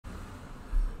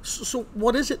So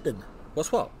what is it then?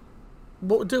 What's what?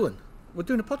 What we're doing? We're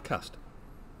doing a podcast.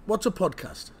 What's a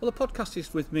podcast? Well, the podcast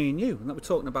is with me and you, and that we're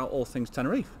talking about all things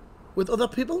Tenerife. With other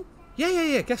people?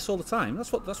 Yeah. Guests all the time.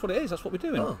 That's what it is. That's what we're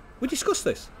doing. Oh. We discuss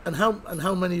this. And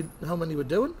how many we're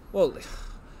doing? Well,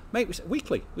 mate, we said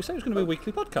weekly. We said it was going to be a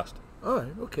weekly podcast. All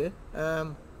right, okay.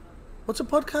 What's a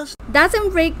podcast?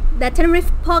 Doesn't break the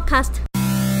Tenerife podcast.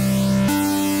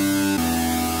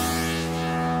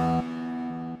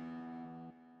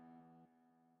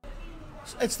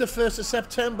 It's the 1st of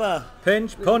September.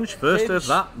 Pinch, punch, first of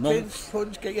that month. Pinch,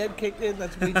 punch, get your head kicked in.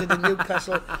 That's what we did in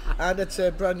Newcastle. And it's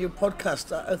a brand new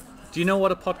podcast. Do you know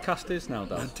what a podcast is now,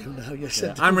 Daz? I do now, yes.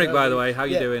 Yeah. I'm Rick, by the way. How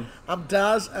you doing? I'm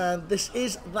Daz, and this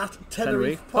is That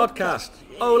Tenerife podcast.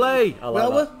 Ole!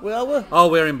 Where are we? Oh,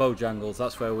 we're in Bojangles.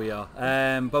 That's where we are.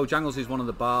 Bojangles is one of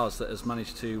the bars that has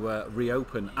managed to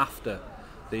reopen after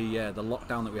the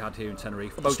lockdown that we had here in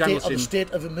Tenerife. The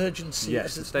state of emergency.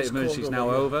 Yes, the state of emergency is now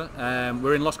over.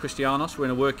 We're in Los Cristianos. We're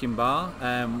in a working bar.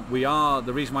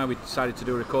 The reason why we decided to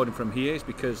do a recording from here is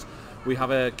because we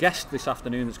have a guest this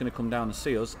afternoon that's going to come down and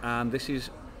see us, and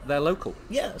they're local.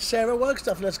 Yeah, Sarah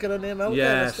Wagstaff. Let's get her name out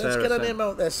there. Let's get her name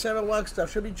out there. Sarah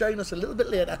Wagstaff. She'll be joining us a little bit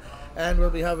later, and we'll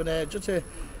be having just a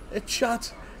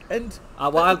chat. And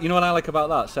you know what I like about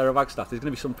that, Sarah Wagstaff? There's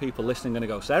going to be some people listening going to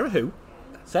go, Sarah who?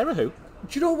 Sarah who?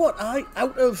 Do you know what?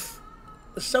 Out of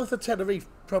the south of Tenerife,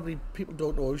 probably people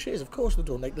don't know who she is. Of course they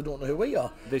don't know who we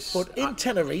are. But in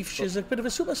Tenerife, she's a bit of a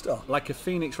superstar. Like a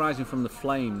phoenix rising from the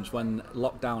flames when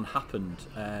lockdown happened.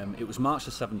 It was March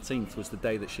the 17th was the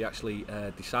day that she actually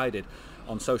decided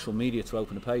on social media to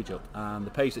open a page up, and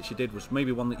the page that she did was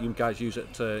maybe one that you guys use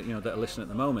that are listening at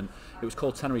the moment. It was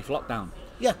called Tenerife Lockdown.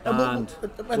 Yeah,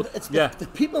 the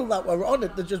people that were on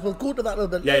it. We'll go to that a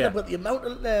little bit later. But the amount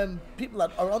of people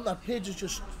that are on that page is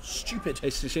just stupid.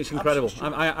 It's incredible.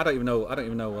 I don't even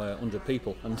know 100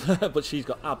 people, but she's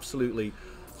got absolutely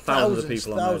thousands of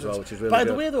people on there as well, which is really good. By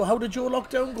the way, though, how did your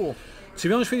lockdown go? To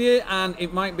be honest with you, and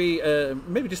it might be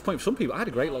maybe disappointing for some people, I had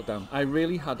a great lockdown. I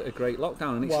really had a great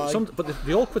lockdown. And but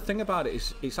the awkward thing about it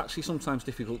is it's actually sometimes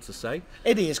difficult to say.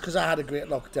 It is, because I had a great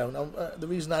lockdown. The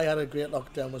reason I had a great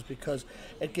lockdown was because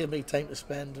it gave me time to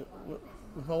spend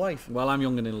with my wife. Well, I'm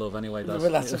young and in love anyway, Daz.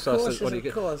 Well, that's of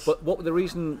course. But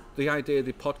the idea of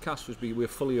the podcast was we're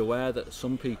fully aware that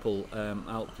some people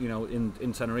out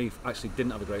in Tenerife actually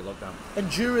didn't have a great lockdown. And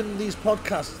during these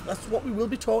podcasts, that's what we will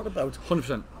be talking about.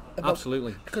 100%.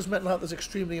 Absolutely. Because mental health is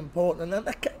extremely important, and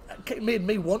that made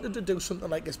me wanted to do something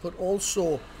like this, but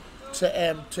also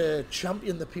to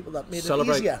champion the people that made it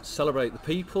easier. Celebrate the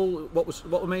people.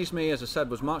 What amazed me, as I said,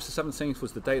 was March the 17th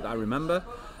was the date that I remember,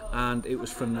 and it was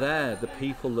from there the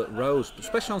people that rose,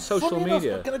 especially on social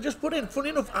media. Can I just put in?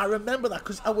 Funny enough, I remember that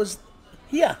because I was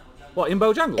here. What, in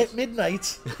Bojangles? At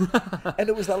midnight, and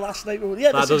it was the last night we were.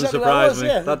 Yeah, that doesn't surprise me.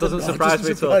 Yeah. That doesn't surprise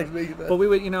me at all. But we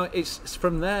were, it's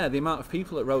from there the amount of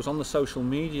people that rose on the social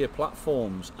media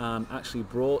platforms and actually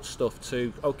brought stuff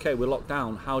to. Okay, we're locked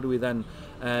down. How do we then,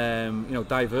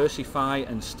 diversify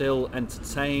and still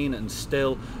entertain and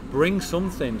still bring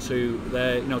something to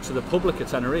the public of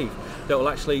Tenerife that will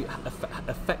actually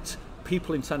affect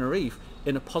people in Tenerife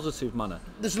in a positive manner.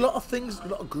 There's a lot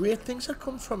of great things that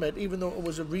come from it, even though it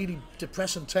was a really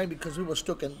depressing time because we were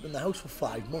stuck in the house for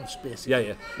 5 months,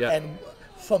 basically. Yeah. And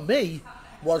for me,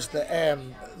 was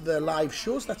the live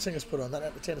shows that singers put on, that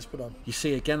entertainers put on. You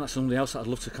see, again, that's somebody else that I'd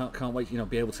love to can't wait,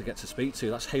 be able to get to speak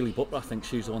to. That's Hayley Butler, I think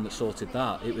she's the one that sorted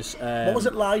that. It was what was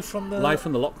it, live from the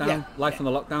lockdown? From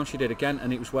the lockdown, she did again,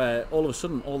 and it was where all of a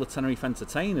sudden all the Tenerife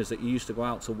entertainers that you used to go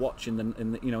out to watch in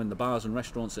the bars and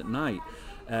restaurants at night.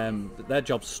 Their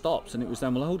jobs stopped, and it was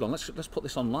then, well, hold on, let's put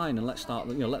this online and let's start,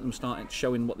 let them start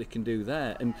showing what they can do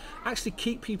there, and actually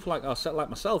keep people like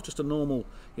myself, just a normal,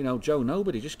 Joe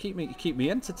Nobody, just keep me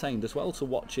entertained as well to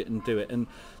watch it and do it. And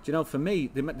for me,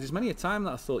 there's many a time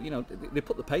that I thought, they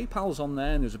put the PayPals on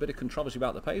there, and there's a bit of controversy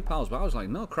about the PayPals, but I was like,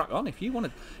 no, crack on. If you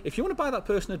want to buy that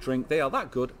person a drink, they are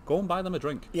that good. Go and buy them a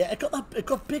drink. Yeah, it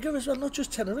got bigger as well, not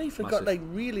just Tenerife. It got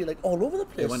really all over the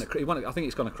place. I think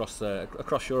it's gone across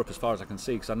Europe as far as I can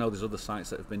see, because I know there's other sites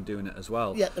that have been doing it as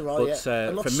well. Yeah, there are.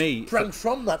 But for me,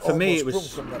 it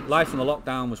was Live from the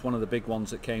Lockdown was one of the big ones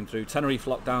that came through. Tenerife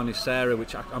Lockdown is Sarah,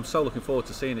 which I'm so looking forward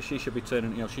to seeing her. She should be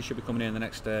coming in the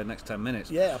next 10 minutes.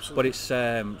 Yeah, absolutely. But it's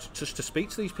just to speak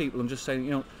to these people and just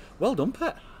say, well done,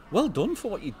 Pet. Well done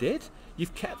for what you did.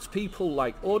 You've kept people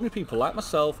ordinary people like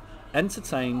myself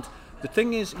entertained. The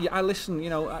thing is, yeah, I listen,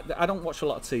 I don't watch a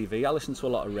lot of TV, I listen to a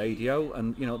lot of radio,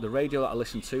 and, the radio that I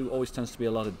listen to always tends to be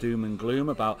a lot of doom and gloom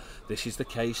about this is the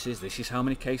cases, this is how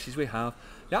many cases we have.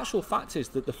 The actual fact is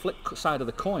that the flip side of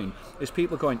the coin is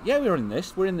people going, yeah, we're in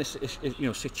this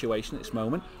situation at this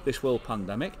moment, this world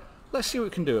pandemic. Let's see what we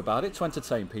can do about it to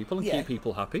entertain people and keep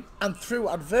people happy. And through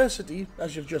adversity,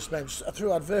 as you've just mentioned,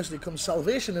 through adversity comes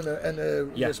salvation in a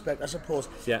respect, I suppose.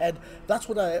 Yeah. And that's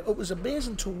what it was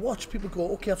amazing to watch people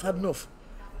go, okay, I've had enough.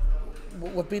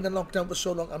 We've been in lockdown for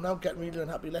so long, I'm now getting really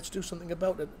unhappy, let's do something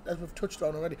about it. As we've touched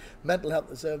on already, mental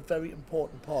health is a very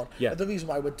important part. Yeah. And the reason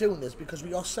why we're doing this, because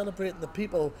we are celebrating the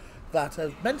people that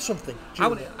have meant something. I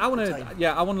want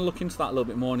to look into that a little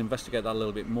bit more and investigate that a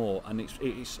little bit more. And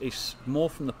it's more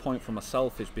from the point for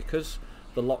myself is because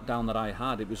the lockdown that I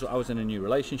had, I was in a new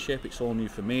relationship. It's all new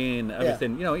for me and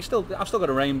everything. I've still got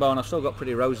a rainbow and I've still got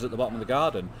pretty roses at the bottom of the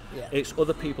garden. Yeah. It's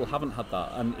other people haven't had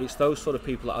that, and it's those sort of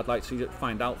people that I'd like to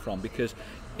find out from, because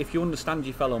if you understand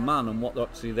your fellow man and what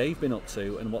actually they've been up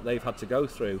to and what they've had to go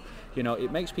through,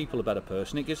 it makes people a better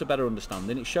person. It gives a better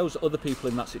understanding. It shows that other people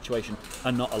in that situation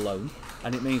are not alone,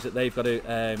 and it means that they've got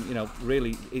to,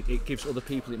 really, it gives other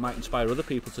people, it might inspire other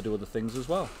people to do other things as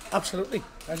well. Absolutely.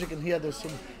 As you can hear, there's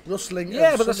some rustling.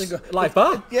 Yeah, but that's live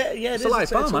bar. Yeah, it's a live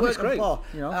bar, man. It's great. Bar.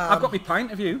 I've got my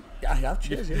pint of you. I have.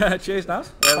 Cheers. Yeah. Cheers,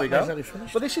 Naz. There we go.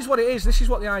 But this is what it is. This is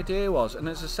what the idea was. And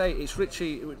as I say, it's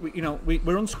richly, it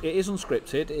is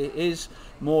unscripted. It is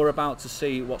more about to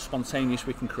see what spontaneous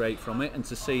we can create from it and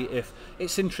to see if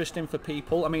it's interesting for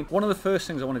people. I mean, one of the first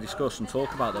things I want to discuss and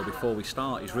talk about though before we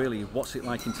start is really what's it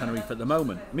like in Tenerife at the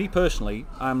moment. Me personally,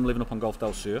 I'm living up on Golf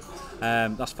del Sur.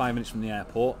 That's 5 minutes from the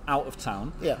airport, out of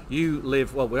town. Yeah. You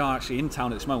live, well, we are actually in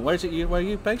town at this moment. Where are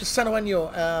you based? San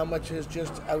Juan, which is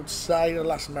just outside of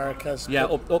Las Americas. Yeah,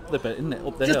 up the bit, isn't it?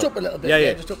 Up the hill. Just up a little bit.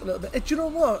 Yeah. Just up a little bit. Do you know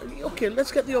what? Okay,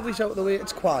 let's get the obvious out of the way.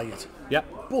 It's quiet. Yeah.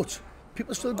 But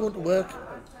people are still going to work.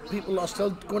 People are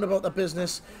still going about their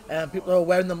business. People are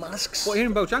wearing the masks. Well, here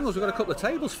in Bojangles, we've got a couple of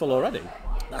tables full already.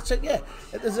 That's it, yeah.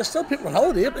 There's still people on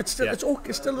holiday. It's okay.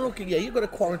 It's still okay. Yeah, you've got to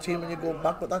quarantine when you go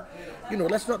back, but that,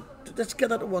 let's get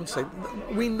that to one side.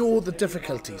 We know the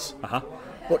difficulties.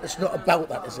 But it's not about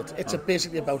that, is it? It's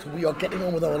basically about we are getting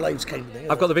on with our lives kind of thing.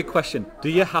 I've got the big question. Do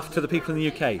you have to, the people in the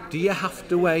UK, do you have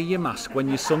to wear your mask when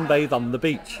you sunbathe on the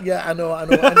beach? Yeah, I know.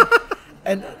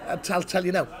 And I'll tell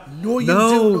you now, no, you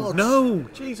do not. No,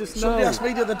 Jesus, no. Somebody asked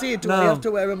me the other day, do I have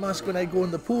to wear a mask when I go in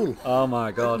the pool? Oh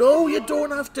my God. No, you don't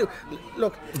have to.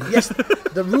 Look, yes,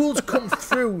 the rules come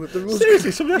through. Seriously,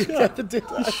 somebody asked me that? They did.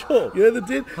 Sure. Yeah, they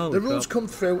did. Oh, the rules come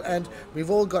through, and we've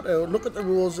all got to look at the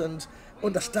rules and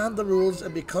understand the rules,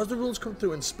 and because the rules come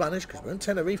through in Spanish, because we're in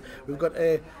Tenerife, we've got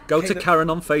to go to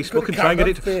Karen on Facebook and try and get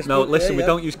it. Facebook, no, listen, we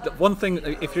don't use one thing.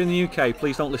 If you're in the UK,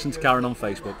 please don't listen to Karen on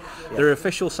Facebook. There are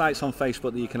official sites on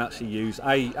Facebook that you can actually use.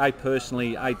 I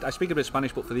personally, I speak a bit of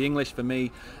Spanish, but for the English, for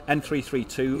me,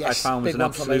 N332 I found was an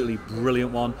absolutely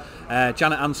brilliant one.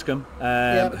 Janet Anscombe,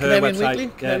 her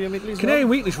website. Canadian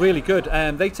Weekly is really good.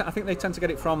 I think they tend to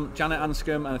get it from Janet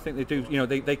Anscombe, and I think they do.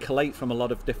 They collate from a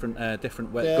lot of different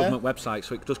government websites.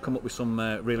 So it does come up with some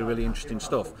really interesting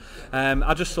stuff.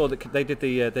 I just saw that they did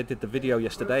the video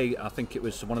yesterday. I think it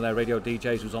was one of their radio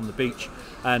DJs was on the beach,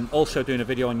 and also doing a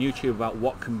video on YouTube about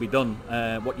what can be done,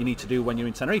 what you need to do when you're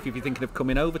in Tenerife if you're thinking of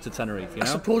coming over to Tenerife. I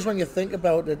suppose when you think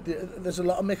about it, there's a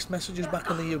lot of mixed messages back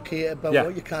in the UK about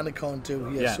what you can and can't do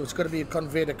here. So it's got to be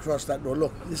conveyed across that. No,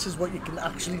 look, this is what you can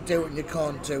actually do and you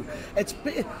can't do. It's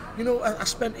I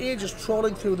spent ages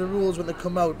trawling through the rules when they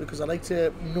come out because I like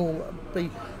to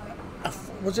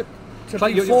was it to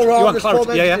be forearmed?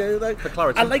 For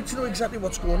clarity. I like to know exactly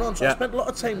what's going on, so I spent a lot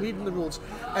of time reading the rules,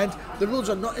 and the rules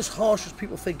are not as harsh as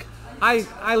people think.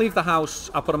 I leave the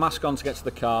house, I put a mask on to get to the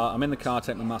car, I'm in the car,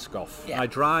 take my mask off. I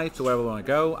drive to wherever I want to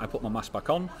go, I put my mask back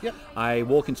on, I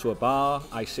walk into a bar,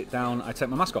 I sit down, I take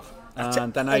my mask off.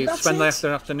 And then I spend the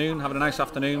afternoon having a nice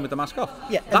afternoon with the mask off.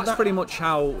 That's pretty much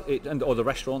how it, or the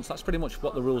restaurants, that's pretty much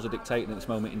what the rules are dictating at this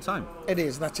moment in time. It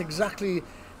is, that's exactly,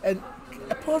 and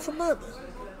apart from that,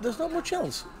 there's not much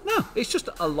else. No, it's just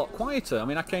a lot quieter. I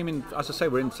mean, I came in, as I say,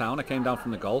 we're in town. I came down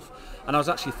from the golf, and I was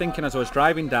actually thinking as I was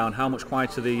driving down how much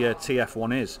quieter the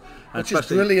TF1 is. And which is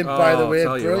brilliant, by the way,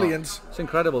 brilliant. It's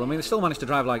incredible. I mean, they still manage to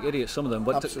drive like idiots, some of them.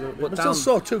 But absolutely. But still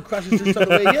saw 2 crashes just on the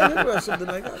way, or something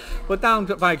like that. But down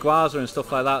by Guaza and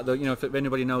stuff like that, if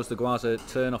anybody knows the Guaza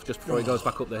turn off just before it goes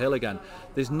back up the hill again,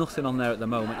 there's nothing on there at the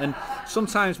moment. And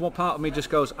sometimes one part of me just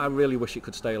goes, I really wish it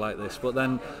could stay like this. But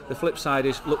then the flip side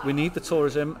is, look, we need the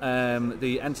tourism. them.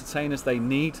 The entertainers, they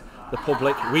need the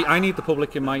public. I need the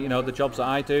public in my, the jobs that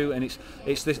I do, and it's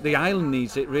the island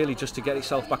needs it really just to get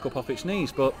itself back up off its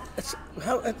knees. But it's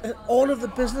how all of the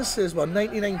businesses,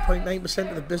 99.9%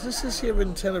 of the businesses here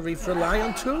in Tenerife rely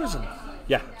on tourism.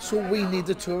 Yeah. So we need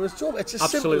the tourist job. It's as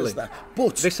Absolutely. simple as that.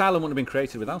 But this island wouldn't have been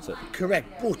created without it. Correct.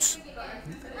 But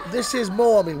this is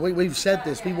more. I mean, we've said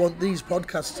this. We want these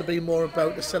podcasts to be more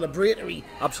about the celebratory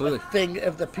thing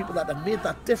of the people that have made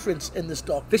that difference in this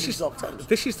dark times.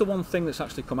 This is the one thing that's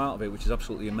actually come out of it, which has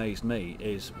absolutely amazed me,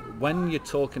 is when you're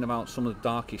talking about some of the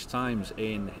darkest times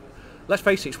in. Let's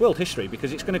face it, it's world history,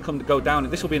 because it's going to go down.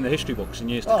 This will be in the history books in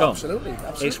years to come. Absolutely.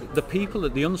 It's the people,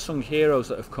 the unsung heroes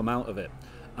that have come out of it.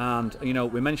 And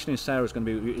we're mentioning Sarah's going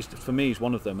to be, for me, is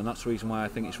one of them, and that's the reason why I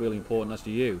think it's really important, as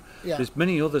to you. Yeah. There's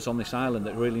many others on this island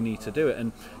that really need to do it,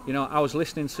 and I was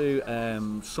listening to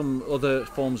some other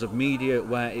forms of media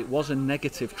where it was a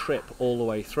negative trip all the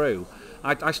way through.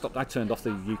 I turned off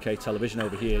the UK television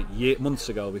over here months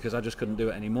ago because I just couldn't do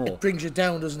it anymore. It brings you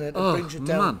down, doesn't it? It brings you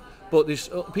down. Man. But there's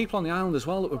people on the island as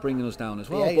well that were bringing us down as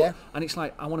well. Yeah. And it's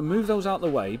like, I want to move those out of the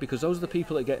way, because those are the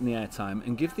people that get in the airtime,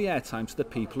 and give the airtime to the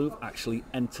people who've actually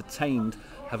entertained,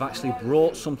 have actually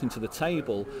brought something to the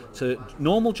table to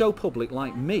normal Joe Public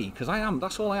like me, because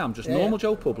that's all I am, just normal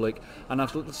Joe Public. And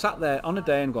I've sat there on a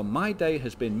day and gone, my day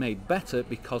has been made better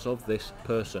because of this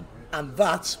person. And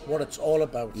that's what it's all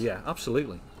about. Yeah,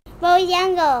 absolutely.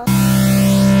 Bojangles.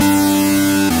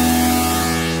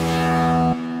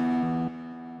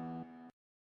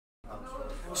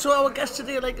 So our guest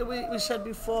today, like we said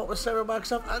before, was Sarah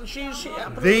Wagstaff, and she's here.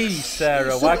 The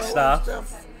Sarah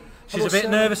Wagstaff. She's a bit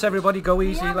nervous, everybody. Go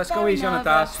easy. Yeah, Let's go easy on her,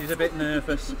 Dad. She's a bit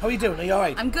nervous. How are you doing? Are you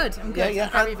alright? I'm good. Yeah.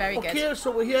 Very, very good. Okay,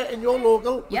 so we're here in your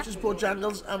local, which Yep. is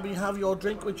Bojangles, and we have your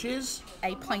drink, which is...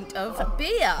 A pint of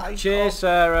beer. Cheers,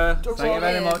 Sarah. Cheers. Thank you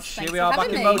very much. Thanks Here we for are back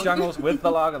having in me. Bojangles with the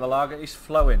lager. The lager is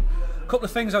flowing. A couple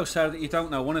of things, though, Sarah, that you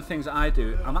don't know. One of the things that I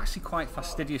do, I'm actually quite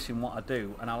fastidious in what I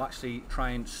do, and I'll actually try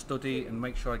and study and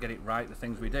make sure I get it right, the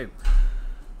things we do.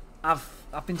 I've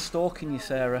been stalking you,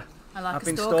 Sarah. I've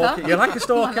been stalker. stalking. You like a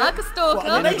stalker? I like a stalker. What,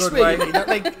 in a nice good way, way. you mean?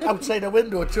 Like outside a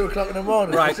window at 2 o'clock in the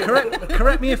morning. Right,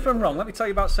 correct me if I'm wrong. Let me tell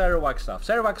you about Sarah Wagstaff.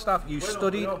 Sarah Wagstaff, you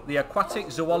studied the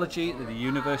aquatic zoology at the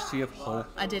University of Hull.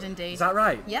 I did indeed. Is that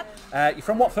right? Yep. You're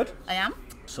from Watford? I am.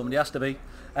 Somebody has to be.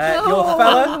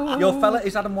 Your fella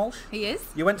is Adam Walsh. He is.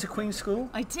 You went to Queen's School.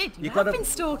 I did. You've I've got been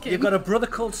stalking. You've got a brother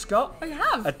called Scott. I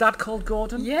have. A dad called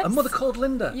Gordon. Yes. A mother called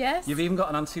Linda. Yes. You've even got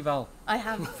an Auntie Val. I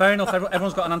have. Fair enough.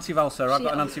 Everyone's got an Auntie Val, sir. I've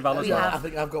got an Auntie Val as We well. have. I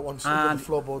think I've got one on And the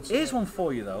floorboards. here's one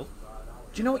for you, though.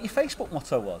 Do you know what your Facebook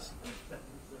motto was?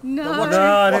 No.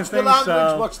 I didn't think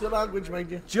so. What's the language, mind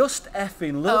you? Just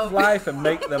effing love life and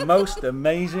make the most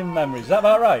amazing memories. Is that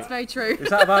about right? It's very true. Is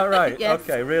that about right? Yes.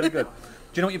 Okay, really good.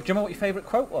 Do you know what your favourite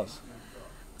quote was?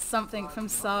 Something from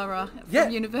Sarah Yeah.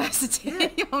 from university.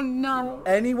 Oh no.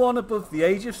 Anyone above the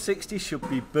age of 60 should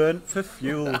be burnt for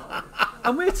fuel.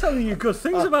 And we're telling you good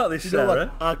things about this, You know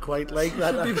Sarah. what? I quite like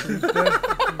that. actually.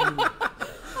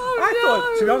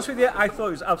 To be honest with you, I thought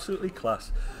it was absolutely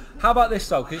class. How about this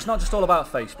though? Because it's not just all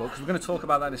about Facebook, because we're going to talk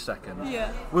about that in a second.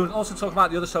 Yeah. We'll also talk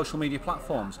about the other social media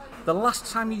platforms. The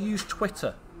last time you used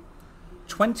Twitter,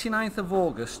 29th of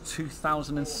August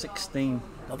 2016.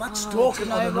 Well, that's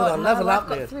talking on another level, I've that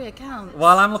got mate. 3 accounts.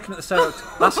 While I'm looking at the Sarah,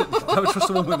 don't trust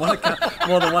a woman with one account,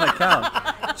 more than one account.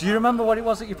 Do you remember what it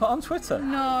was that you put on Twitter?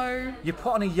 No. You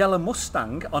put on a yellow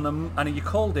Mustang and you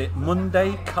called it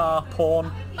Monday Car Porn,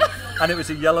 and it was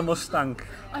a yellow Mustang.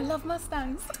 I love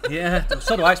Mustangs. Yeah,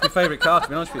 so do I. It's my favourite car, to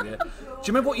be honest with you. Do you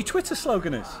remember what your Twitter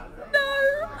slogan is?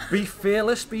 No. Be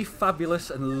fearless, be fabulous,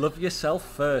 and love yourself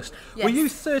first. Yes. Were you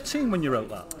 13 when you wrote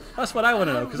that? That's what I want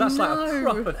to know, because that's like a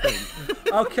No. proper thing.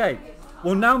 Okay,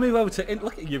 we'll now move over to...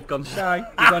 Look, you've gone shy.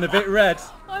 You've gone a bit red.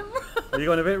 You're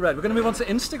going a bit red. We're going to move on to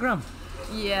Instagram.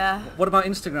 Yeah. What about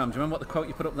Instagram? Do you remember what the quote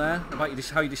you put up there about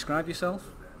how you describe yourself?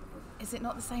 Is it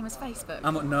not the same as Facebook?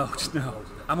 No.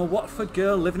 I'm a Watford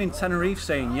girl living in Tenerife,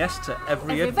 saying yes to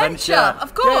every Every adventure. adventure,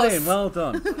 of course. Get in, well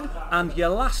done. And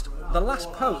your first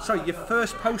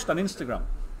post on Instagram.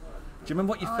 Do you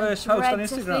remember what your first post on dread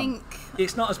to Instagram? think.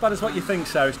 It's not as bad as what you think,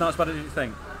 Sarah. It's not as bad as you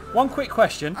think. One quick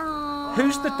question.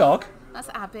 Who's the dog? That's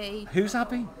Abby. Who's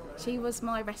Abby? She was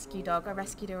my rescue dog. I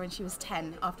rescued her when she was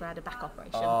 10 after I had a back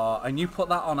operation. And you put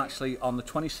that on actually on the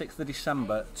 26th of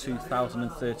December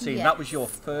 2013. Yes. That was your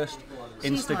first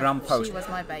Instagram post. She was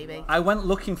my baby. I went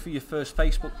looking for your first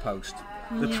Facebook post.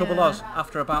 The trouble was,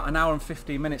 after about an hour and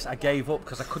 15 minutes, I gave up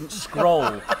because I couldn't scroll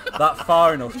that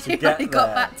far enough to You get only there.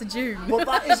 got back to June. But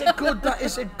that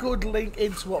is a good link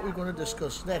into what we're going to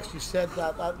discuss next. You said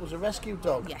that was a rescue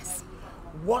dog. Yes.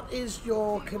 What is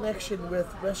your connection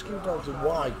with rescue dogs and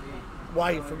why?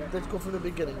 Let's go from the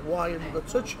beginning. Why have you got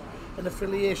such an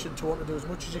affiliation to want to do as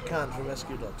much as you can for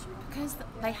rescue dogs? Because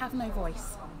they have no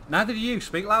voice. Neither do you.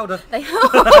 Speak louder. They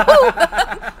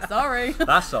Sorry.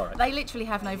 That's all right. They literally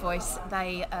have no voice.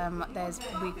 They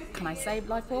can I say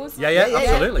live paws? Yeah,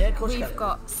 absolutely. Yeah, of course you We've can.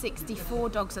 got 64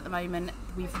 dogs at the moment.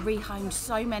 We've rehomed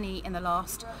so many in the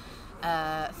last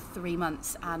 3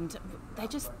 months, and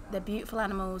they're beautiful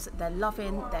animals. They're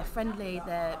loving, they're friendly,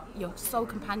 they're your sole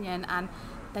companion, and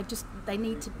they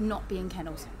need to not be in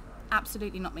kennels.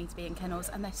 Absolutely not need to be in kennels,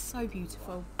 and they're so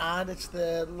beautiful. And it's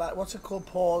the, what's it called,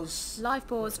 Paws? Live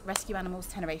Paws Rescue Animals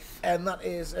Tenerife. And that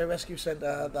is a rescue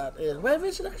centre that is, where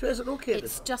is it actually? Is it located?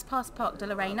 It's just past Parque de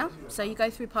la Reina. So you go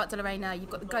through Parque de la Reina, you've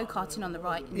got the go-karting on the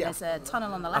right, and there's a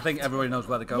tunnel on the I left. think everybody knows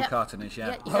where the go-karting is,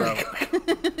 yeah.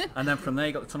 And then from there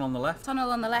you got the tunnel on the left.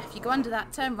 Tunnel on the left, you go under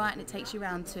that, turn right, and it takes you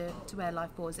round to where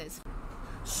Live Paws is.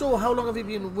 So how long have you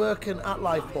been working at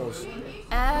Live Paws?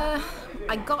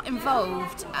 I got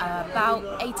involved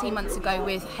about 18 months ago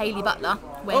with Hayley Butler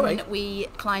when we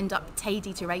climbed up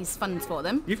Tady to raise funds for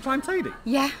them. You've climbed Tady?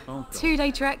 Yeah, Oh, 2-day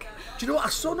trek. Do you know what? I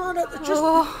saw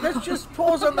let's just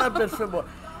pause on that bit for a moment.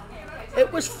 It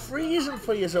was freezing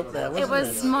for you up there, wasn't it? It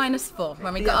was -4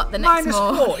 when we got up the next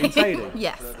 -4 morning. in Tady?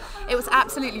 Yes. It was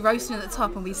absolutely roasting at the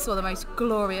top, and we saw the most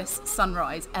glorious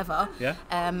sunrise ever. Yeah.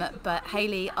 But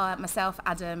Hayley, myself,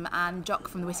 Adam, and Jock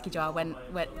from the Whiskey Jar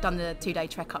done the 2-day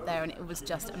trek up there, and it was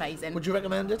just amazing. Would you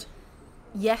recommend it?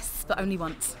 Yes, but only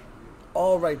once.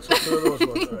 All right, so for those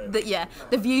ones, right.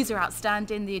 The views are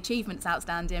outstanding, the achievements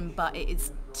outstanding, but it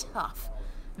is tough.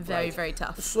 Very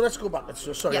tough. So let's go back.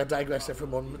 Sorry, I digressed there for a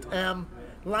moment.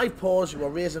 Live Paws, you were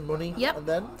raising money, and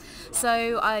then?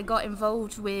 So I got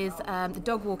involved with the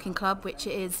dog walking club, which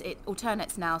it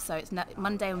alternates now. So it's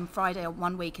Monday and Friday on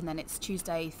one week, and then it's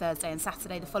Tuesday, Thursday, and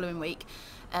Saturday the following week.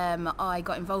 I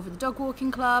got involved with the dog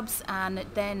walking clubs, and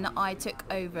then I took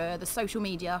over the social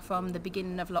media from the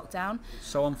beginning of lockdown.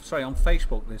 So on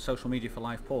Facebook, the social media for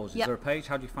Live Paws, is there a page?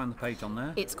 How do you find the page on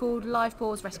there? It's called Live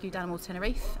Paws Rescued Animals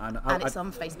Tenerife, and it's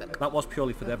on Facebook. That was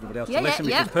purely for everybody else to listen,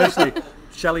 because personally,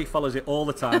 Shelley follows it all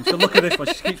the time. So look at this one,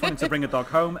 she keeps wanting to bring a dog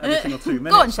home every single 2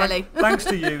 minutes. Go on, Shelley. Thanks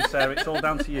to you, Sarah, it's all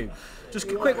down to you. Just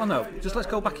a quick one though, let's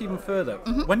go back even further.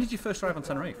 When did you first arrive on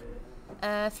Tenerife?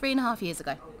 3.5 years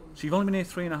ago. So you've only been here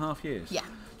 3.5 years? Yeah.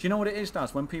 Do you know what it is,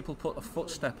 Daz? When people put a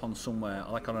footstep on somewhere,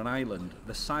 like on an island,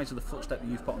 the size of the footstep that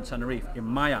you've put on Tenerife, in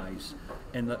my eyes,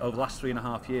 over the last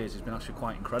 3.5 years, has been actually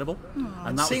quite incredible.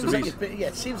 And that was the reason.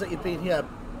 It seems like you've been here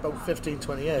about 15,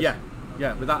 20 years.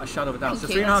 Yeah, without a shadow of a doubt.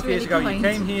 Thank So you, 3.5 years that's ago, really you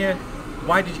came here.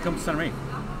 Why did you come to Tenerife?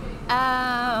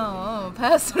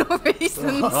 Personal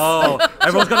reasons. Oh,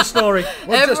 everyone's got a story.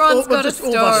 Everyone's got a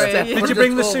story. Did you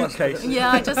bring the suitcase?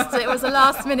 Yeah, it was a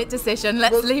last minute decision.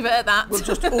 Let's leave it at that. We'll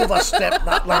just overstep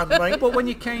that land, right? But when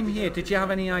you came here, did you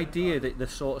have any idea that the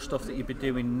sort of stuff that you'd be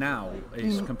doing now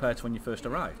is compared to when you first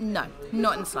arrived? No,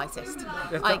 not in the slightest.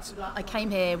 I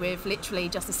came here with literally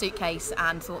just a suitcase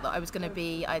and thought that I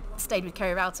stayed with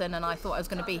Kerry Roughton, and I thought I was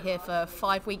going to be here for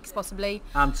 5 weeks possibly.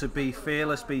 And to be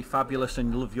fearless, be fabulous,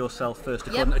 and love yourself first,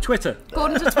 according to Twitter.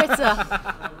 According to Twitter.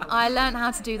 I learned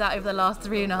how to do that over the last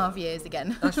 3.5 years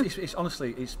again. It's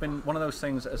honestly, it's been one of those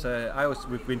things.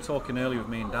 We've been talking earlier with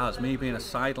me and Daz, me being a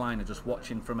sideliner, just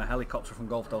watching from a helicopter from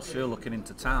Gulf del Sur, looking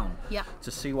into town, to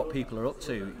see what people are up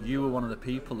to. You were one of the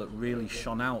people that really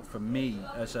shone out for me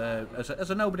as a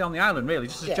nobody on the island, really,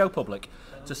 just as Joe Public,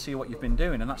 to see what you've been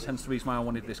doing, and that's hence the reason why I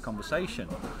wanted this conversation.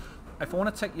 If I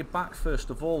want to take you back first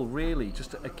of all, really,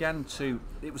 just again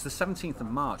it was the 17th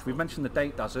of March. We mentioned the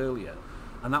date, Daz, earlier,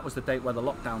 and that was the date where the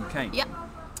lockdown came. Yep.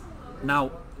 Now,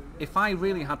 if I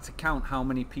really had to count how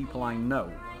many people I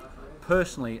know,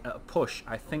 personally, at a push,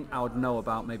 I think I would know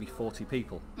about maybe 40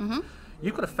 people.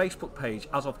 You've got a Facebook page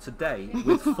as of today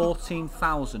with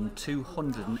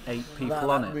 14,208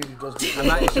 people on it. Really does and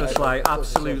that is just like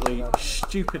absolutely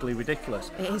stupidly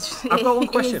ridiculous. I've got one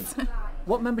question.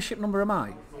 What membership number am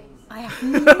I? I have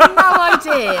no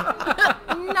idea.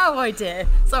 No idea.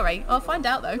 Sorry, I'll find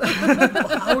out though.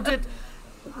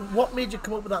 What made you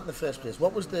come up with that in the first place?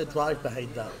 What was the drive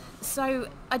behind that? So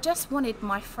I just wanted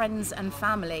my friends and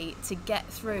family to get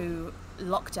through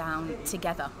lockdown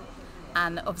together.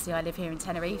 And obviously I live here in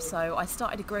Tenerife, so I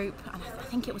started a group, and I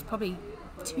think it was probably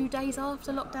 2 days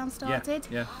after lockdown started.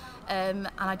 And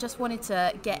I just wanted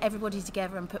to get everybody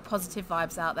together and put positive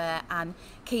vibes out there and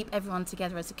keep everyone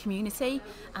together as a community.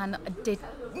 And I did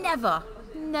never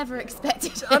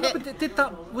expected it.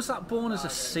 But was that born as a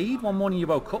seed? One morning you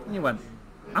woke up and you went,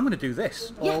 I'm going to do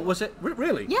this, or was it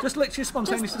really? Yeah. Just literally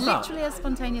spontaneous as that? Literally as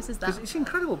spontaneous as that. It's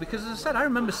incredible because, as I said, I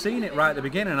remember seeing it right at the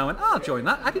beginning and I went, I'll join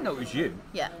that. I didn't know it was you.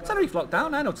 Yeah. Tenerife locked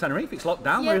down. I know Tenerife. It's locked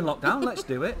down. Yeah. We're in lockdown. Let's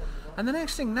do it. And the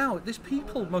next thing now, there's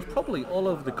people most probably all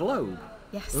over the globe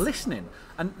listening.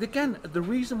 And again, the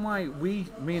reason why me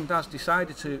and Daz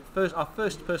decided our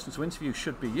first person to interview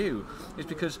should be you is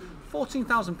because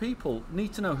 14,000 people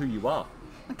need to know who you are.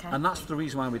 Okay. And that's the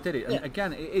reason why we did it. And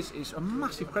again, it's a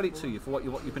massive credit to you for what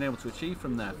you've been able to achieve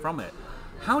from it.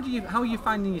 How are you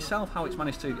finding yourself? How it's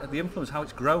managed to the influence? How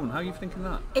it's grown? How are you thinking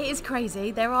that? It is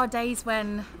crazy. There are days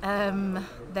when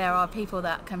there are people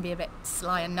that can be a bit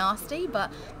sly and nasty,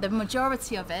 but the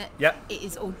majority of it, it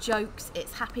is all jokes.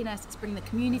 It's happiness. It's bringing the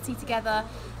community together,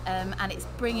 and it's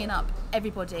bringing up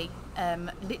everybody.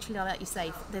 Literally, like you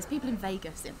say, there's people in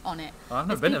Vegas on it. I've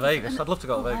never been to Vegas. I'd love to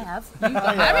go to Vegas. I have. You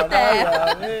got married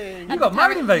there. You got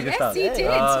married in Vegas, Yes, you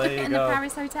did. Oh, in the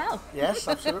Paris hotel. Yes,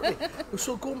 absolutely.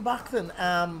 So going back then,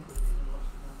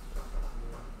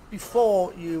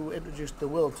 before you introduced the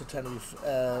world to Tenerife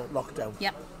lockdown,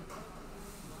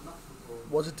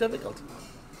 was it difficult?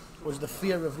 Was the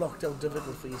fear of lockdown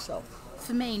difficult for yourself?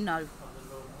 For me, no.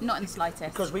 Not in the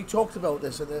slightest. Because we talked about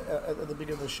this at the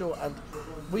beginning of the show, and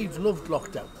we've loved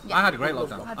lockdown. Yeah. I had a great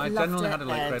lockdown. I genuinely had a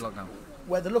great lockdown.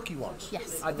 We're the lucky ones.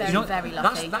 Yes, very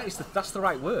lucky. That's the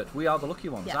right word. We are the lucky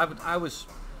ones. Yeah. I was,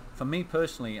 for me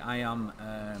personally, I am.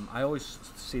 I always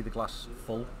see the glass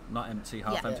full, not empty,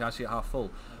 half empty. I see it half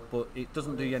full. But it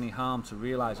doesn't do you any harm to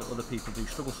realise that other people do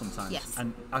struggle sometimes. Yes.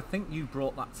 And I think you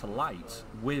brought that to light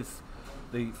with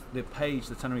the page,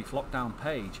 the Tenerife lockdown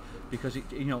page, because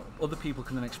other people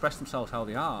can then express themselves how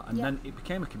they are, and then it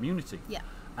became a community. Yeah.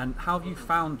 And how have you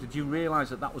found? Did you realise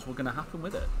that was going to happen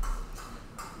with it?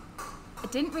 I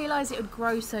didn't realise it would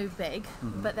grow so big,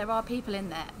 but there are people in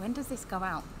there. When does this go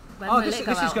out? This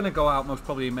is going to go out most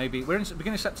probably we're in the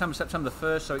beginning of September the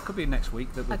 1st, so it could be next week.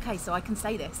 Okay, so I can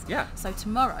say this. Yeah. So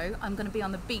tomorrow I'm going to be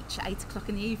on the beach at 8 o'clock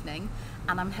in the evening,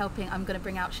 and I'm going to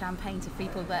bring out champagne to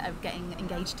people that are getting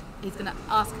engaged. He's going to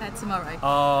ask her tomorrow.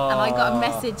 Oh. And I got a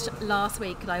message last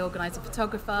week. Could I organise a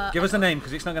photographer? Give us a name,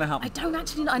 because it's not going to happen. I don't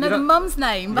actually know. I know the mum's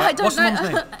name, but I don't What's know. the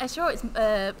mum's name? I'm sure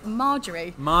it's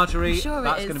Marjorie. Marjorie, I'm sure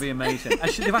that's going to be amazing.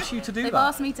 They've asked you to do that? They've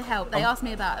asked me to help. They asked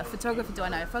me about a photographer. Do I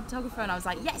know a photographer? And I was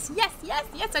like, yes,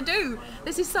 I do.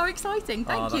 This is so exciting.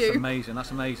 Thank you.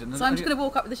 That's amazing. So I'm just going to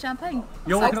walk up with the champagne.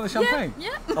 You're walking up with the champagne?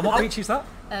 Yeah. And what beach is that?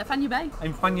 Fanny Bay.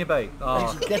 In Fanny Bay.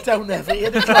 Oh. Get down there for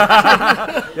 8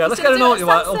 o'clock. Yeah, let's get a note.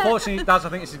 Unfortunately, Daz, I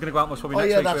think this is going to go out most probably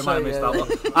next week, so we might have missed that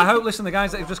one. I hope, listen, the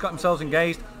guys that have just got themselves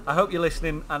engaged, I hope you're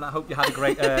listening, and I hope you had a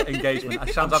great engagement.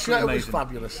 It sounds absolutely amazing. It was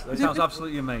fabulous. It sounds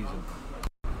absolutely amazing.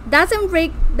 Doesn't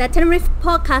break the Tenerife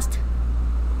podcast.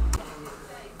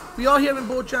 We are here in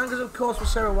Bojangles, of course, with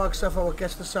Sarah Wagstaff, our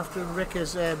guest this afternoon. Rick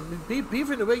is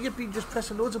beavering away. You've been just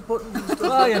pressing loads of buttons and stuff.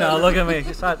 Well, look at me.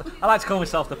 I like to call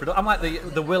myself the producer. I'm like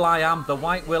the Will I Am, the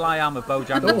white Will I Am of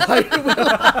Bojangles. The white Will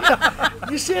I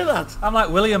Am. You say that? I'm like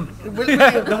William. The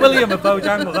William of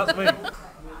Bojangles, that's me.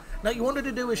 Now, you wanted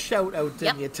to do a shout out,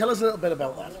 didn't you? Tell us a little bit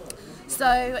about that.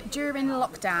 So during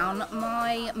lockdown,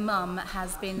 my mum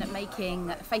has been making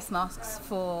face masks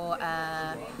for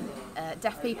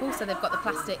deaf people. So they've got the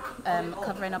plastic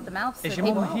covering up the mouth. Is so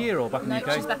your mum here or back in the UK?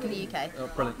 No, she's back in the UK. Oh,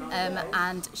 brilliant.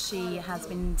 And she has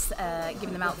been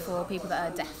giving them out for people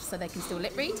that are deaf, so they can still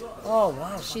lip read. Oh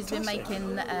wow! She's been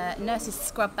making nurses'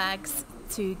 scrub bags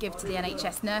to give to the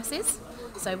NHS nurses,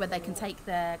 so where they can take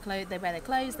their clothes, they wear their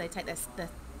clothes, they take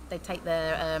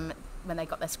their when they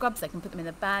got their scrubs, they can put them in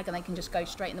the bag and they can just go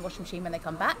straight in the washing machine when they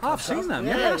come back. Oh, I've seen them.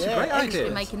 Yeah, that's a great idea. She's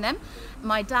been making them.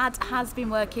 My dad has been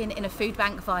working in a food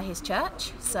bank via his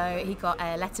church, so he got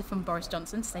a letter from Boris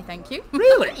Johnson to say thank you.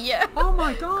 Really? Yeah. Oh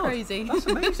my God. Crazy. That's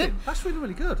amazing. That's really,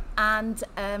 really good. And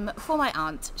for my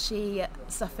aunt, she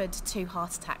suffered 2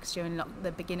 heart attacks during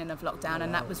the beginning of lockdown,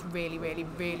 and that was really, really,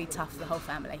 really tough for the whole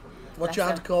family. What's your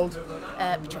aunt called?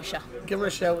 Patricia. Give her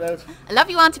a shout out. I love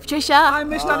you, Auntie Patricia. I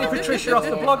missed Auntie Patricia off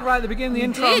the blog right at the beginning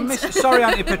of the intro. Sorry,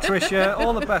 Auntie Patricia.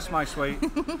 All the best, my sweet.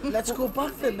 Let's go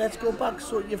back then. Let's go back.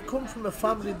 So you've come from a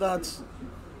family that's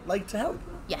like to help.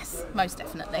 Yes, most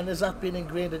definitely. And has that been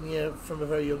ingrained in you from a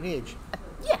very young age?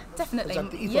 Yeah, definitely. Is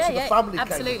that the ethos of the family?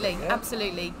 Absolutely, kind of thing, yeah?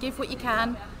 Absolutely. Give what you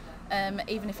can.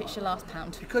 even if it's your last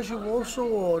pound. Because you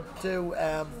also do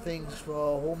things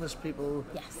for homeless people.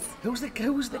 Yes. Who's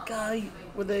the guy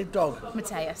with the dog?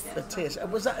 Mateus. Mateus.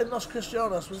 Was that in Los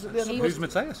Cristianos? Was it the other Who's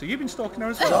Mateus? Have you been stalking her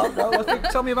as well? No.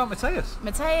 Tell me about Mateus.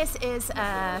 Mateus is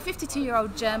a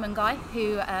 52-year-old German guy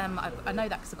who, I know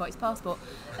that because I got his passport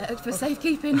for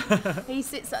safekeeping. He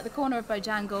sits at the corner of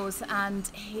Bojangles and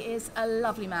he is a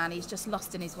lovely man. He's just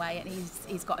lost in his way, and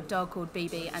he's got a dog called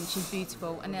BB, and she's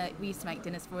beautiful, and we used to make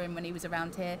dinners for him when he was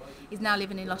around here. He's now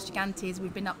living in Los Gigantes.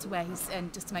 We've been up to where he's,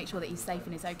 and just to make sure that he's safe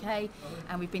and is okay,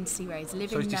 and we've been to see where he's living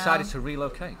now. So he's decided to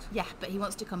relocate? Yeah, but he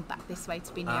wants to come back this way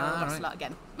to be near Los Lot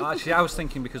again. Actually, I was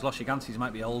thinking because Los Gigantes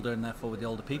might be older, and therefore with the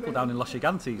older people down in Los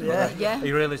Gigantes. Yeah.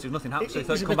 He realised there's nothing happened, so he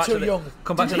thought He's he'd a bit too young.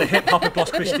 come back to the hip hop of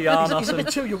Los Cristianos. He's a bit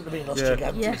too young to be in Los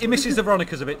Gigantes. Yeah. He misses the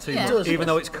Veronicas a bit too much, does, even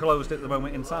though it's closed at the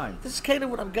moment in time. This is kind of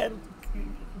what I'm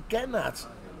getting at.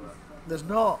 There's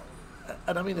not,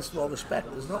 and I mean this with all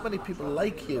respect, there's not many people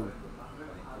like you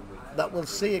that will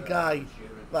see a guy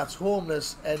that's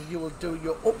homeless and you will do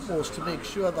your utmost to make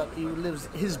sure that he lives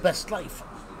his best life.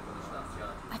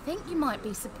 I think you might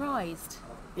be surprised.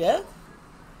 Yeah?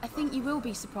 I think you will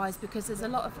be surprised because there's a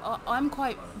lot of... I'm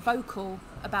quite vocal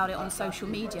about it on social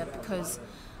media because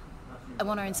I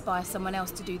want to inspire someone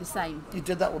else to do the same. You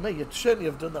did that with me. You certainly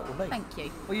have done that with me. Thank you.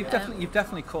 Well, you've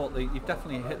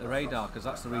definitely hit the radar, because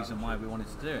that's the reason why we wanted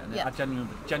to do it. And I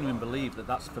genuinely believe that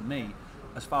that's, for me,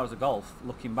 as far as the golf,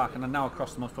 looking back, and now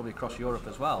probably across Europe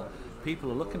as well,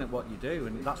 people are looking at what you do,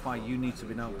 and that's why you need to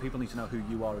be known. People need to know who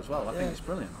you are as well. I think it's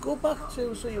brilliant. Go back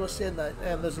to, so you were saying that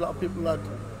there's a lot of people that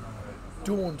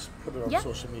don't put it on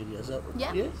social media, is that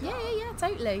Yeah,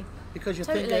 totally. Because you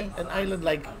Totally. think an island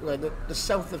like the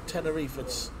south of Tenerife,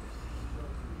 it's,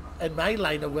 in my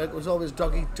line of work, it was always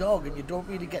dog eat dog, and you don't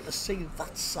really get to see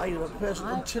that side of a person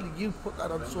until you put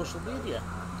that on social media.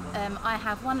 I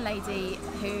have one lady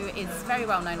who is very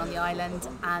well known on the island,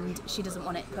 and she doesn't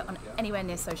want it put on anywhere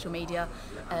near social media.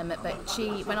 But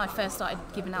when I first started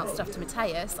giving out stuff to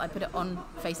Mateus, I put it on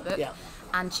Facebook,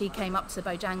 and she came up to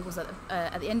Bojangles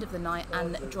at the end of the night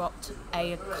and dropped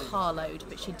a carload.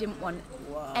 But she didn't want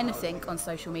anything on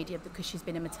social media because she's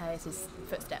been in Mateus's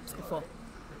footsteps before.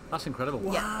 That's incredible.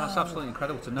 Wow. That's absolutely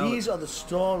incredible to know. These are the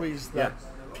stories that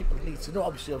people need to know.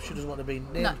 Obviously, she doesn't want to be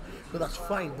named, but that's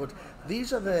fine. But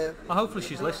these are the... Well, hopefully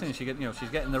she's listening. She's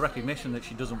getting the recognition that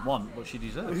she doesn't want, but she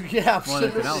deserves. Yeah,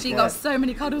 absolutely. She got so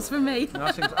many cuddles from me. No,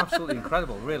 that's absolutely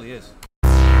incredible. It really is.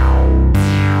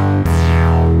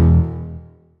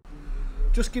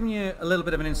 Just giving you a little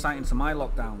bit of an insight into my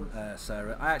lockdown,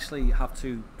 Sarah. I actually have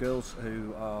two girls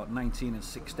who are 19 and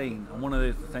 16, and one of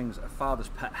the things a father's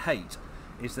pet hate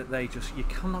is that you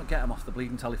cannot get them off the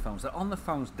bleeding telephones. They're on the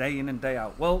phones day in and day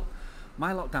out. Well,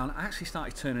 my lockdown, I actually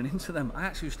started turning into them. I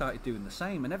actually started doing the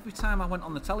same, and every time I went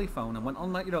on the telephone and went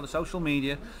on, the social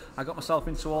media, I got myself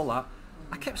into all that,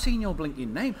 I kept seeing your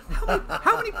blinking name.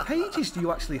 How many pages do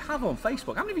you actually have on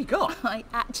Facebook? How many have you got? I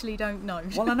actually don't know.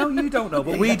 Well, I know you don't know,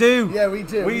 but we do. Yeah, we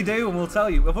do. We do, and we'll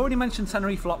tell you. We've already mentioned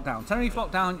Tenerife lockdown. Tenerife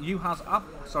lockdown, you have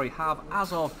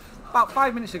as of about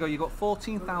 5 minutes ago, you got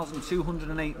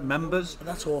 14,208 members. And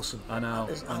that's awesome. I know.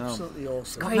 That is absolutely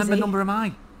awesome. What member number am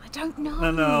I? I don't know.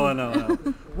 I know.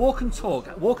 Walk and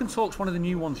Talk. Walk and Talk's one of the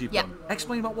new ones you've done.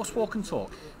 Explain about what's Walk and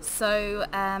Talk. So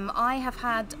I have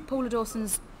had Paula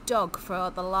Dawson's dog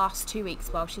for the last 2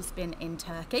 weeks while she's been in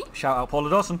Turkey. Shout out Paula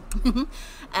Dawson.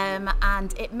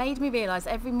 And it made me realise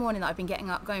every morning that I've been getting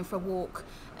up, going for a walk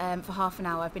for half an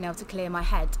hour, I've been able to clear my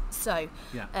head. So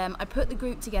I put the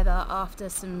group together after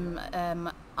some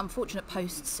unfortunate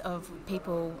posts of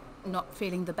people not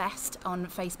feeling the best on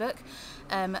Facebook,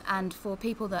 and for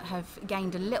people that have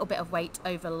gained a little bit of weight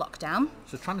over lockdown.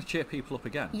 So trying to cheer people up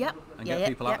again. And get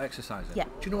people out exercising. Do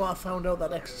you know what I found out?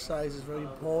 That exercise is very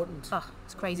important. Oh,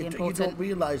 it's crazy You important. don't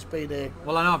realise being a...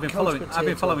 Well, I know I've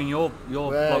been following your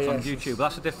blogs on YouTube. But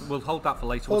that's a different. We'll hold that for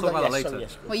later. We'll talk about that later.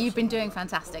 Well, you've been doing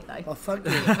fantastic though. Oh, thank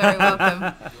you. You're very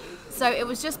welcome. So it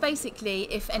was just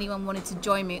basically if anyone wanted to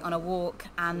join me on a walk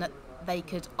and they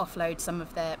could offload some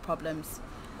of their problems.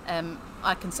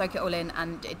 I can soak it all in,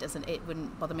 and it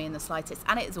wouldn't bother me in the slightest,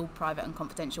 and it is all private and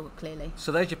confidential, clearly.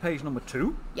 So there's your page number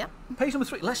 2. Yep. Page number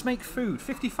 3, Let's Make Food.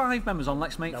 55 members on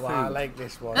Let's Make Food. I like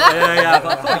this one. Yeah,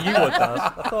 I thought you would, Daz.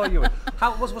 I thought you would.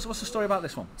 What's the story about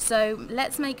this one? So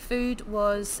Let's Make Food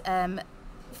was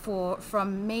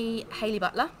from me, Hayley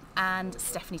Butler, and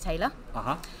Stephanie Taylor.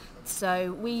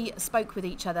 So we spoke with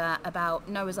each other about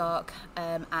Noah's Ark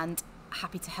and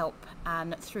happy to help,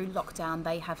 and through lockdown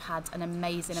they have had an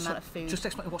amazing amount of food. Just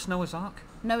explain, what's Noah's Ark?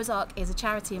 Noah's Ark is a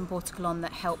charity in Portugal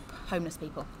that help homeless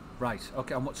people. Right.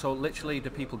 Okay. And so literally,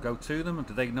 do people go to them, and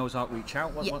do they know how to reach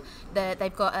out?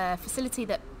 They've got a facility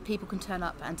that people can turn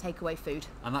up and take away food.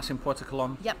 And that's in Puerto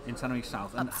Colón, Yep. in Tenerife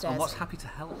South. And what's Happy to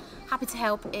Help? Happy to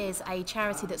Help is a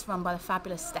charity that's run by the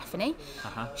fabulous Stephanie.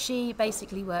 She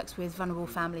basically works with vulnerable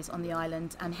families on the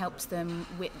island and helps them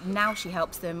with, now she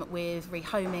helps them with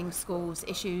rehoming, schools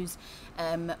issues,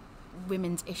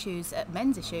 women's issues,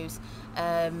 men's issues,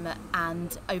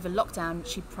 and over lockdown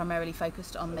she primarily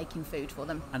focused on making food for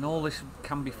them. And all this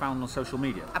can be found on social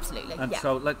media? Absolutely. And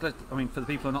so, I mean, for the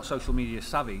people who are not social media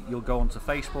savvy, you'll go onto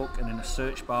Facebook, and in a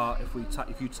search bar,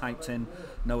 if you typed in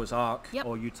Noah's Ark,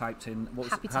 or you typed in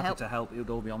Happy to Help, it would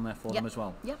all be on there for them as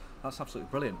well. Yep. That's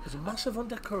absolutely brilliant. There's a massive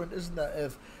undercurrent, isn't there,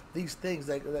 of these things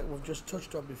that we've just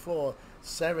touched on before.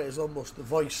 Sarah is almost the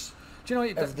voice. Do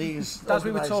you know, of these as we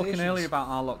were talking earlier about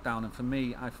our lockdown, and for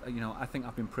me, I think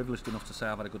I've been privileged enough to say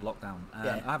I've had a good lockdown.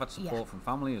 I've had support from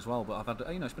family as well, but I've had,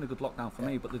 it's been a good lockdown for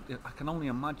me. But I can only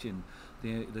imagine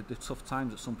the tough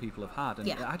times that some people have had,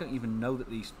 and I don't even know that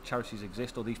these charities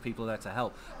exist or these people are there to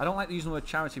help. I don't like using the word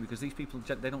charity because these people,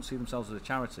 they don't see themselves as a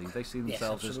charity; they see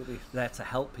themselves as there to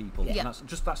help people, and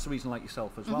that's the reason, like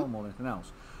yourself as well, more than anything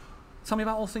else. Tell me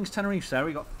about All Things Tenerife, Sarah.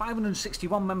 You've got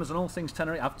 561 members on All Things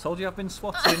Tenerife. I've told you I've been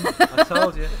swatting. I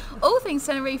told you. All Things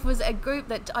Tenerife was a group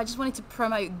that I just wanted to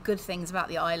promote good things about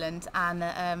the island,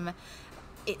 and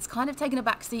it's kind of taken a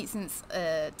back seat since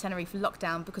Tenerife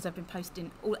lockdown because I've been posting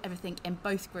everything in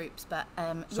both groups. But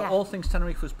so All Things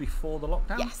Tenerife was before the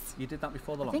lockdown? Yes. You did that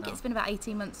before the lockdown? I think it's been about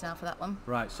 18 months now for that one.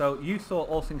 Right, so you thought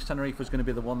All Things Tenerife was going to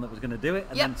be the one that was going to do it,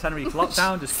 and then Tenerife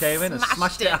lockdown just came in and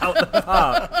smashed it out the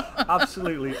park.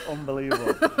 Absolutely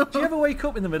unbelievable. Do you ever wake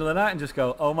up in the middle of the night and just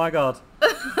go, oh my God?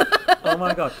 Oh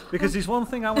my God. Because there's one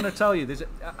thing I want to tell you.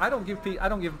 I don't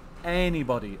give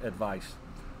anybody advice.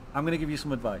 I'm going to give you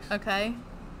some advice. Okay.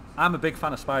 I'm a big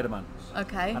fan of Spider-Man.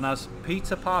 Okay. And as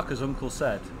Peter Parker's uncle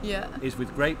said, is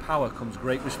with great power comes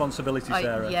great responsibility,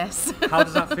 Sarah. Yes. How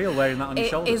does that feel, wearing that on your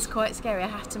shoulders? It is quite scary. I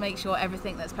have to make sure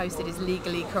everything that's posted is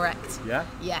legally correct. Yeah?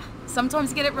 Yeah.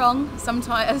 Sometimes I get it wrong.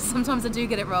 Sometimes I do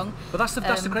get it wrong. But that's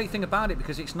the great thing about it,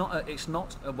 because it's not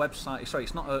a website. Sorry,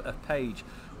 it's not a page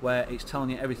where it's telling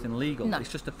you everything legal. No.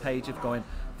 It's just a page of going,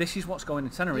 this is what's going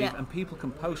in Tenerife, and people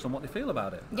can post on what they feel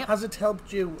about it. Yep. Has it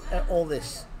helped you all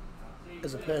this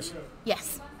as a person?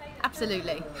 Yes,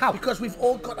 absolutely. How? Because we've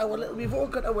all got our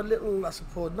little, I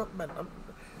suppose, not mental,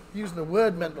 using the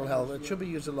word mental health, it should be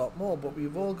used a lot more, but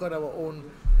we've all got our own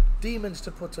demons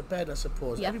to put to bed, I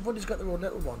suppose. Yep. Everybody's got their own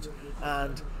little ones,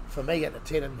 and for me,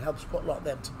 entertaining helps put a lot of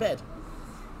them to bed.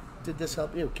 Did this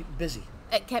help you keep busy?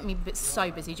 It kept me so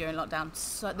busy during lockdown.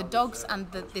 So the dogs and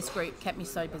this group kept me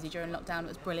so busy during lockdown. It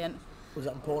was brilliant. Was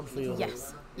that important for you?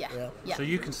 Yes. Yeah. So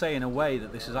you can say in a way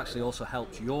that this has actually also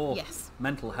helped your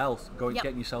mental health,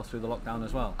 getting yourself through the lockdown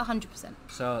as well. 100%.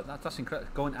 So that's incredible.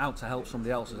 Going out to help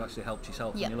somebody else has actually helped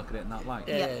yourself when you look at it in that light.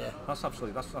 Yeah.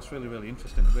 That's really, really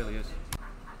interesting. It really is.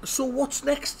 So what's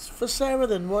next for Sarah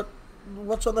then?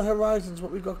 What's on the horizons?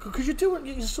 What we've got? Because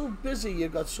you're so busy.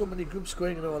 You've got so many groups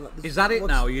going and all that. Is that it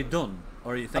now? Are you done?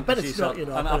 Or are you thinking? I bet it's not.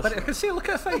 I can see. Look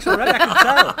at her face already. I can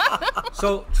tell.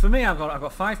 So for me, I've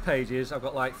got 5 pages. I've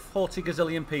got like 40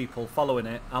 gazillion people following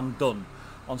it. I'm done.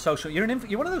 On social, you're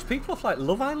one of those people off like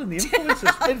Love Island, the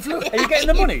influencers. Are you getting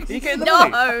the money? Are you getting the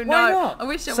money? No. Why not? I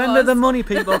wish it Send her the money,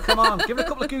 people. Come on, give her a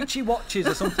couple of Gucci watches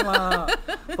or something like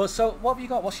that. But so, what have you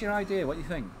got? What's your idea? What do you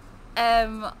think?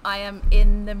 I am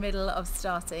in the middle of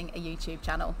starting a YouTube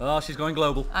channel. Oh, she's going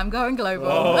global. I'm going global.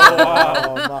 Oh,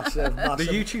 wow, massive. The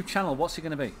YouTube channel, what's it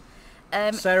going to be?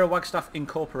 Sarah Wagstaff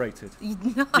Incorporated.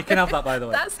 No, you can have that, by the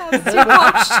way. That sounds too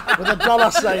much. With a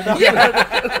dollar sign.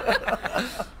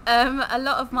 A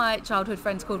lot of my childhood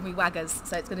friends called me Waggers,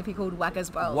 so it's going to be called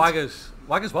Waggers World.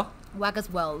 Waggers what? Waggers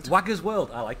World. Waggers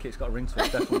World. I like it. It's got a ring to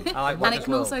it, definitely. I like Waggers And it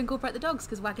can World. also incorporate the dogs,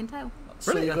 because wag and tail.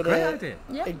 Brilliant. So great idea.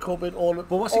 Yeah. Incorporate all of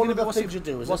the things you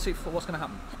do, what's going to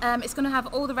happen? It's going to have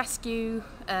all the rescue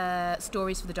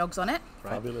stories for the dogs on it.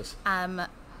 Right. Fabulous. And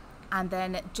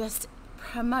then just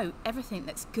promote everything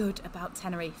that's good about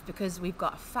Tenerife, because we've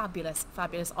got a fabulous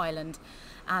island,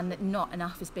 and not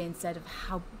enough is being said of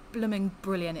how blooming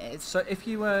brilliant it is. So if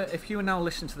you were now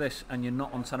listening to this and you're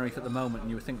not on Tenerife at the moment and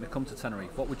you were thinking to come to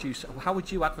Tenerife, what would you say? How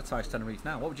would you advertise Tenerife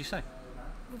now? What would you say?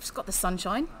 We've just got the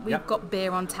sunshine. We've got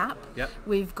beer on tap. Yep.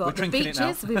 We've got the drinking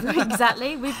beaches.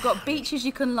 Exactly. We've got beaches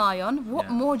you can lie on. What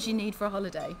more do you need for a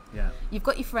holiday? Yeah. You've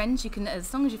got your friends. You can,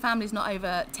 as long as your family's not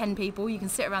over 10 people, you can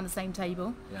sit around the same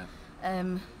table. Yeah.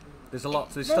 There's still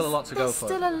a lot to go for.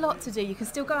 There's still a lot to do. You can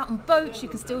still go out on boats, you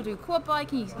can still do quad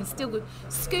biking, you can still go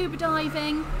scuba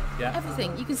diving,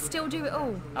 everything. You can still do it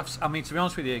all. I mean, to be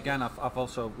honest with you, again, I've I've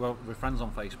also we're friends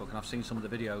on Facebook, and I've seen some of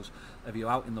the videos of you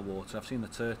out in the water. I've seen the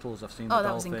turtles. I've seen the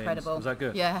dolphins. That was incredible. Was that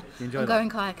good? Yeah. You enjoyed I'm going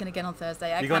kayaking again on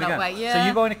Thursday. I cannot wait. Yeah. So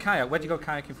you go in a kayak. Where do you go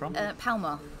kayaking from?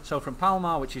 Palma. So from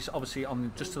Palma, which is obviously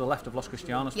on just to the left of Los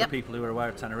Cristianos, Yep. for people who are aware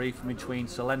of Tenerife, between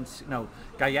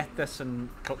Galletas and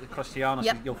Cristianos,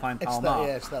 Yep. you'll find It's Palma. that,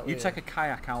 it's that way, You take a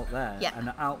kayak out there, Yep.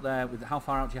 and out there, how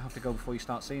far out do you have to go before you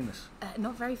start seeing this?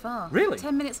 Not very far. Really?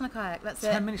 10 minutes on a kayak. That's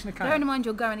it. 10 minutes in a kayak. Bearing in mind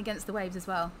you're going against the waves as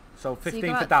well. So you 15 go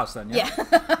for out- Daz then, yeah?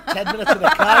 10 minutes in a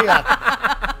kayak.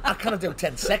 I can't do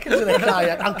 10 seconds in a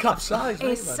kayak. I'm capsized.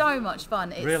 It's so much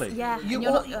fun. It's, Really? Yeah. You, and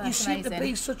you're not, you it's seem to amazing.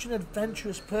 be such an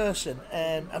adventurous person.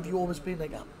 Have you always been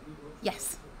like that?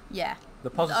 Yes. Yeah. The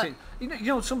positive. You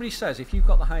know, somebody says if you've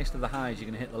got the highest of the highs, you're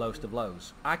going to hit the lowest of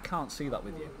lows. I can't see that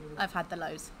with you. I've had the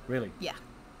lows. Really? Yeah.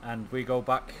 And we go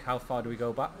back. How far do we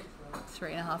go back?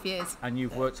 3.5 years. And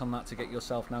you've worked on that to get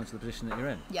yourself now to the position that you're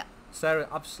in. Yeah. Sarah,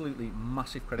 absolutely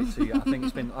massive credit to you. I think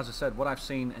it's been, as I said, what I've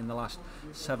seen in the last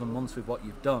 7 months with what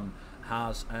you've done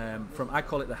has, I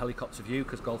call it the helicopter view,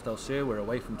 because Golf del Sur, we're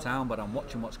away from town, but I'm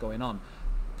watching what's going on.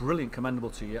 Brilliant, commendable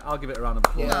to you. I'll give it a round of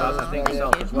applause. I think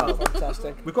yourself as well.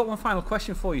 Fantastic. We've got one final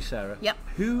question for you, Sarah. Yep.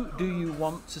 Who do you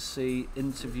want to see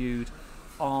interviewed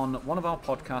on one of our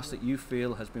podcasts that you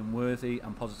feel has been worthy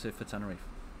and positive for Tenerife?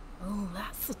 Oh,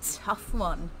 that's a tough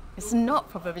one. It's not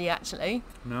probably actually.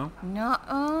 No?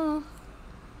 No.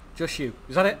 Just you.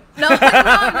 Is that it? No.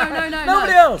 No.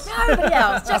 Nobody else? Nobody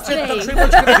else. Just me. Thanks very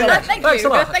much. Thank Thanks you.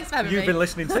 a lot. Thanks for having You've me. been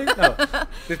listening too? No.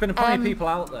 There's been plenty of people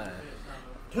out there.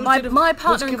 My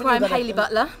partner in given you crime, that Hayley acting?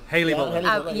 Butler. Hayley Butler. Hayley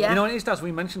Butler, yeah. You know what it is, Daz?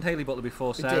 We mentioned Hayley Butler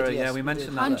before, Sarah. did, yes, yeah, we we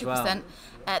mentioned did. that as well.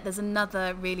 100%. There's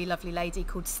another really lovely lady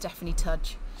called Stephanie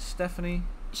Tudge. Stephanie.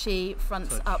 She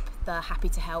fronts Tudge. up the Happy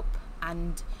to Help,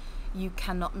 and you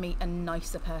cannot meet a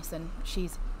nicer person.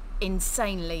 She's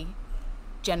insanely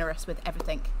generous with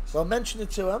everything. Well, mention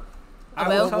it to her. I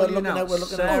will. Tell you now,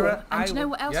 Sarah. And do you know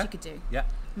what else yeah? you could do? Yeah.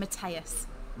 Mateus.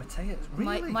 Mateus.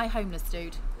 Really? My homeless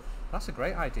dude. That's a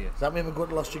great idea. Does that mean we're going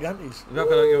to Los Gigantes? We're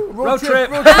going to road trip.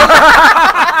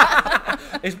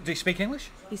 Do you speak English?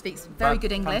 He speaks very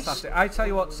good English. Fantastic. I tell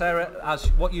you what, Sarah, as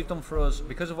what you've done for us,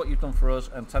 because of what you've done for us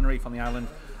and Tenerife on the island,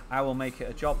 I will make it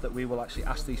a job that we will actually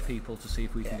ask these people to see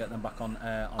if we can get them back on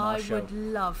our show. I would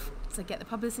love to get the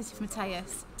publicity for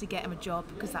Mateus to get him a job,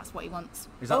 because that's what he wants.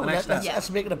 Is that the next step? Let's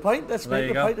make it a point. Let's There make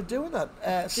you it a go. point of doing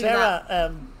that.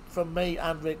 Sarah, from me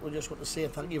and Rick, we just want to say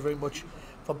thank you very much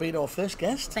for being our first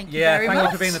guest. Thank you Yeah, very thank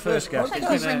much. you for being the first guest. Thank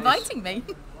It's you been for a- inviting me.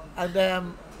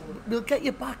 And we'll get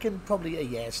you back in probably a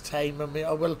year's time. I mean,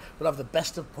 we'll have the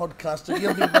best of podcasting.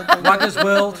 You'll be Waggers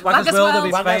World will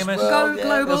be World, famous. World, Go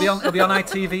global. It'll be on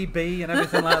ITVB and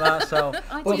everything like that. So,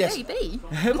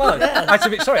 ITV. well,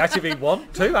 ITV 1,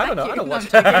 2. I don't know. I don't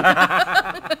watch.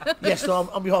 Yes, so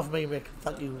on behalf of me, Rick,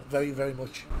 thank you very, very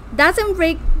much. That's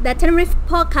Rick, the Tenerife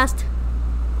podcast.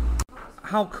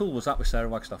 How cool was that with Sarah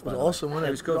Wagstaff? It was awesome, wasn't it?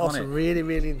 It was good, awesome. wasn't it? Really,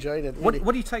 really enjoyed it. What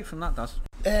Really. do you take from that, Daz?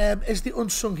 It's the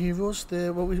unsung heroes.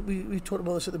 We talked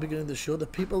about this at the beginning of the show. The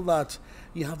people that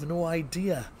you have no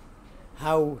idea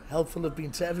how helpful they've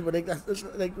been to everybody.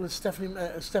 Like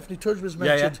Stephanie Tudge was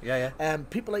mentioned. Yeah.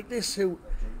 People like this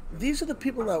these are the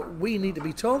people that we need to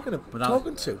be talking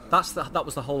to. That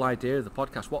was the whole idea of the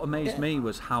podcast. What amazed me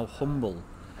was how humble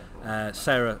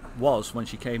Sarah was when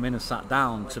she came in and sat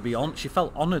down. To be on, she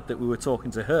felt honoured that we were talking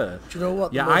to her. Do you know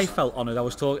what? Yeah, I felt honoured. I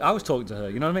was talking to her.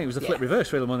 You know what I mean? It was the flip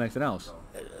reverse, really, more than anything else.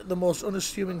 The most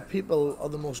unassuming people are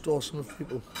the most awesome of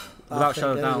people. Without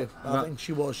shadow of doubt. I think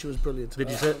she was brilliant.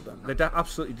 They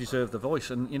absolutely deserve the voice,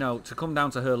 and to come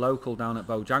down to her local down at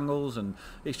Bojangles, and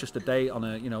it's just a day on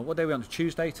a what day are we on?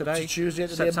 Tuesday today. It's Tuesday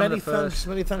today. September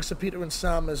Many thanks to Peter and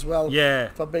Sam as well. Yeah.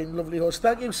 For being lovely hosts.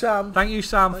 Thank you, Sam. Thank you,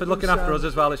 Sam, for looking after us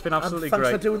as well. It's been absolutely and thanks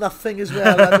great. for doing that thing as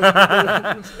well.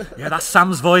 Yeah, that's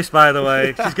Sam's voice, by the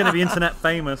way. She's going to be internet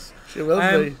famous. She will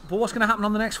be. But what's going to happen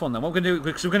on the next one then? What we're going to do?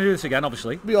 Because we're going to do this again,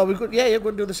 obviously. We're going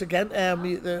to do this again.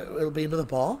 It'll be another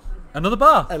bar. Another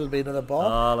bar. It'll be another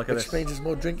bar. Oh, look at which this. means there's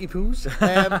more drinky poos.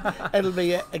 It'll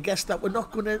be a guest that we're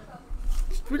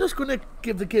just going to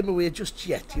give the game away just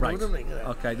yet. You know what I mean?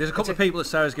 Okay. There's a couple of people that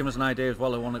Sarah's given us an idea as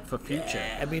well who want it for future.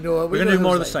 Yeah, we're going to do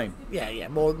more of the same. Yeah,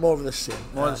 more of the same.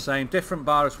 More of the same. Different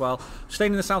bar as well.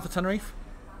 Staying in the south of Tenerife.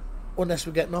 Unless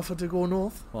we're getting offered to go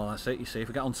north. Well, that's it. You see, if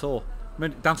we get on tour. I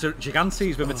mean, down to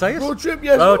Gigantes with Mateus. Road trip,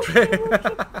 yes. Road trip.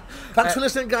 Thanks for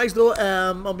listening, guys, though.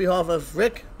 On behalf of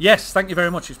Rick. Yes, thank you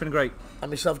very much. It's been great. And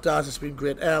myself, Daz, it's been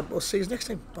great. We'll see you next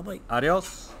time. Bye-bye.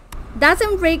 Adios. That's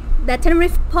Rick, the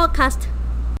Tenerife podcast.